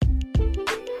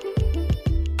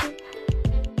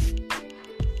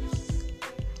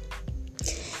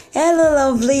Hello,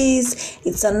 lovelies.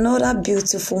 It's another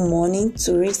beautiful morning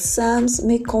to read Psalms,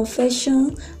 make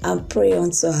confession, and pray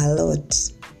unto our Lord.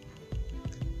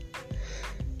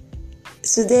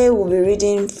 Today we'll be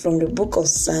reading from the book of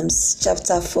Psalms,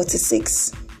 chapter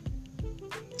 46.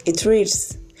 It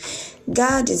reads,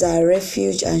 God is our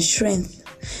refuge and strength,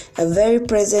 a very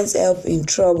present help in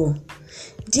trouble.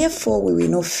 Therefore we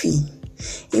will not fear,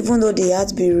 even though the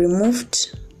earth be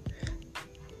removed,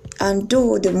 and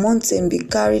though the mountain be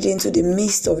carried into the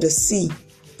midst of the sea,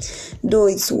 though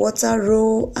its water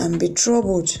roll and be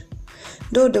troubled,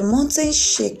 though the mountain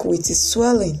shake with its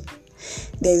swelling,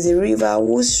 there is a river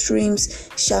whose streams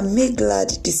shall make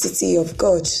glad the city of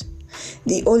God,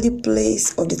 the holy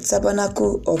place of the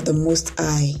tabernacle of the Most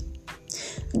High.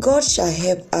 God shall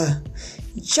help her,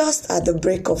 just at the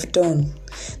break of dawn.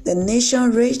 The nation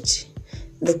raged,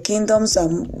 the kingdoms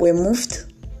were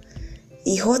moved.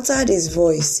 He uttered his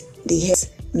voice, the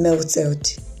earth melted.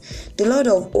 The Lord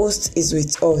of hosts is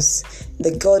with us.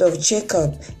 The God of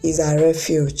Jacob is our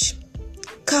refuge.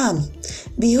 Come,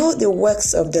 behold the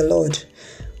works of the Lord,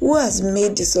 who has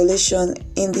made desolation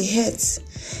in the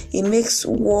earth. He makes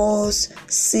wars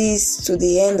cease to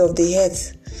the end of the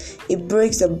earth. He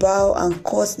breaks the bow and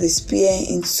cuts the spear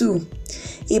in two.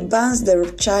 He burns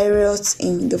the chariots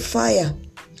in the fire.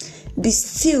 Be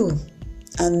still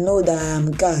and know that I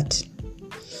am God.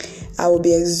 I will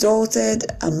be exalted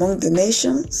among the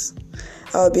nations.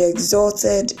 I will be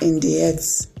exalted in the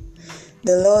earth.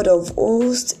 The Lord of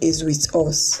hosts is with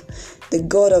us. The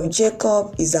God of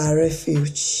Jacob is our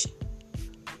refuge.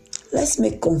 Let's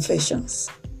make confessions.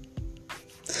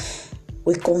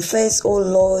 We confess, O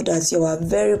Lord, that you are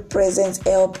very present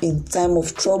help in time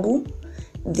of trouble.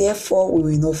 Therefore we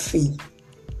will not fear.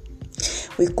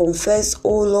 We confess,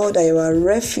 O Lord, that you are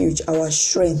refuge, our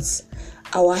strength,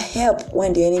 our help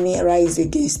when the enemy rises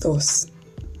against us.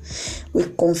 We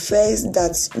confess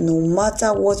that no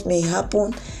matter what may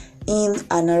happen in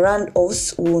and around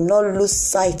us, we will not lose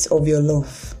sight of your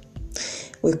love.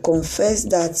 We confess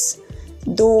that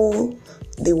though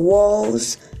the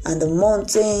walls and the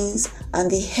mountains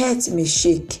and the earth may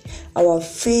shake, our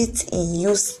faith in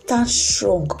you stands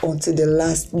strong until the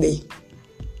last day.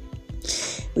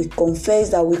 We confess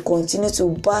that we continue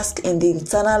to bask in the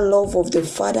eternal love of the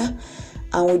Father,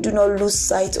 and we do not lose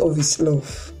sight of his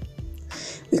love.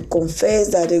 We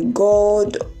confess that the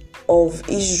God of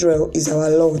Israel is our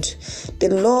Lord. The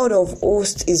Lord of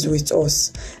hosts is with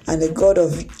us, and the God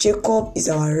of Jacob is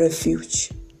our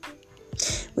refuge.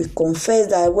 We confess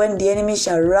that when the enemy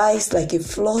shall rise like a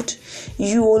flood,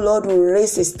 you, O Lord, will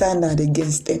raise a standard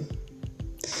against them.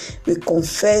 We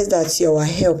confess that you are our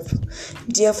help.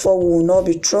 Therefore we will not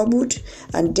be troubled,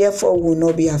 and therefore we will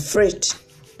not be afraid.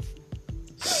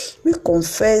 We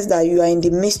confess that you are in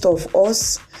the midst of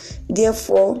us.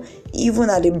 Therefore, even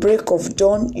at the break of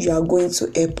dawn, you are going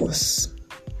to help us.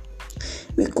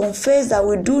 We confess that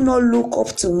we do not look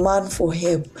up to man for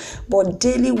help, but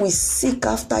daily we seek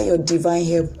after your divine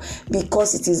help,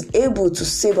 because it is able to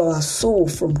save our soul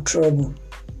from trouble.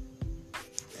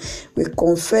 We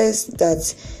confess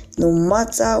that no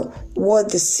matter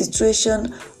what the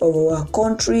situation of our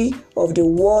country, of the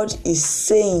world is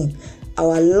saying,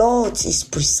 our Lord is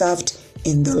preserved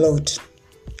in the Lord.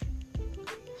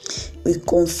 We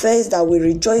confess that we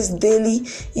rejoice daily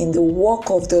in the work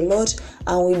of the Lord,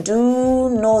 and we do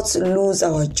not lose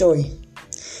our joy.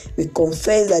 We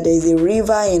confess that there is a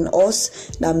river in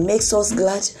us that makes us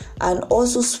glad, and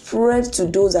also spread to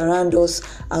those around us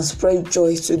and spread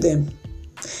joy to them.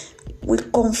 We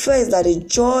confess that the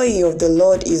joy of the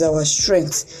Lord is our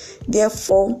strength.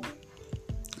 Therefore,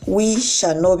 we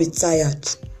shall not be tired.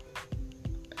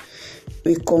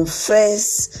 We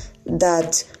confess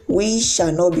that we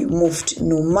shall not be moved,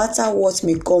 no matter what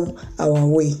may come our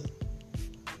way.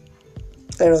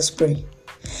 Let us pray.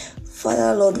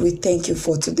 Father, Lord, we thank you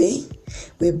for today.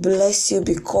 We bless you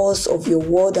because of your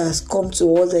word that has come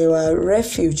to us, our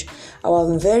refuge,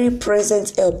 our very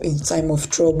present help in time of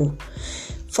trouble.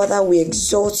 Father, we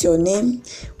exalt your name.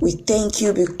 We thank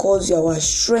you because you are our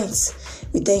strength.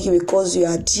 We thank you because you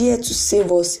are there to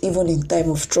save us even in time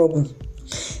of trouble.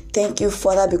 Thank you,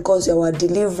 Father, because you are our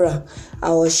deliverer,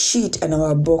 our shield, and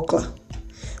our buckler.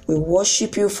 We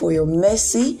worship you for your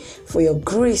mercy, for your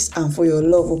grace, and for your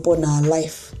love upon our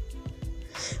life.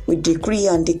 We decree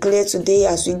and declare today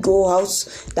as we go out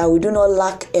that we do not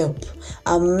lack help,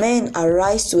 and men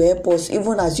arise to help us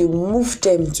even as you move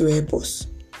them to help us.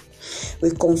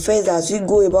 We confess that as we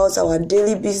go about our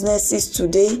daily businesses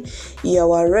today, you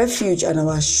are our refuge and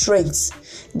our strength.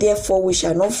 Therefore, we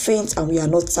shall not faint and we are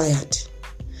not tired.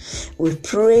 We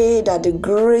pray that the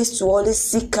grace to always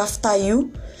seek after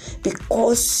you,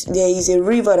 because there is a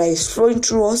river that is flowing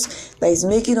through us, that is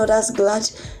making others glad.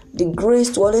 The grace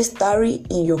to always tarry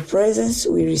in your presence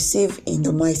we receive in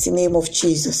the mighty name of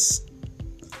Jesus.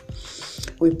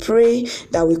 We pray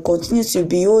that we continue to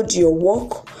behold your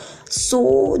work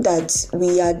so that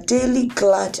we are daily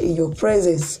glad in your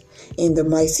presence in the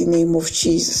mighty name of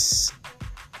Jesus.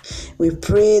 We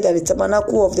pray that the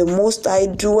tabernacle of the Most High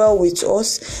dwell with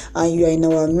us, and you are in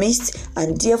our midst,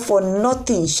 and therefore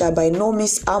nothing shall by no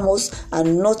means harm us,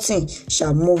 and nothing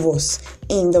shall move us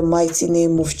in the mighty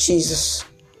name of Jesus.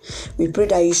 We pray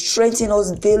that you strengthen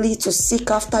us daily to seek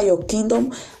after your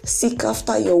kingdom, seek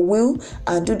after your will,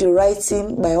 and do the right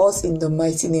thing by us in the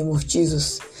mighty name of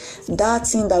Jesus. That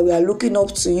thing that we are looking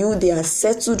up to you, they are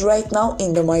settled right now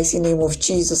in the mighty name of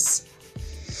Jesus.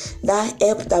 That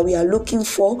help that we are looking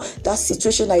for, that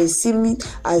situation that is seeming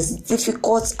as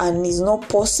difficult and is not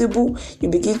possible, you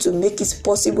begin to make it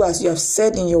possible, as you have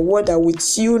said in your word that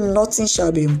with you nothing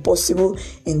shall be impossible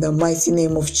in the mighty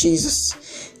name of Jesus.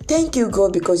 Thank you,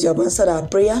 God, because you have answered our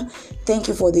prayer. Thank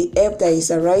you for the help that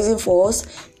is arising for us.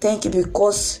 Thank you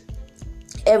because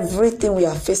everything we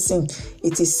are facing,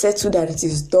 it is settled that it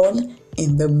is done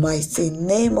in the mighty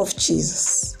name of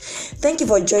Jesus. Thank you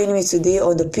for joining me today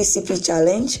on the PCP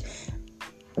Challenge.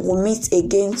 We'll meet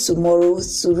again tomorrow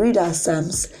to read our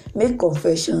Psalms, make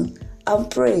confession,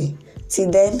 and pray. Till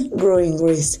then, grow in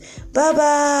grace.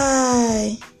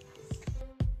 Bye-bye.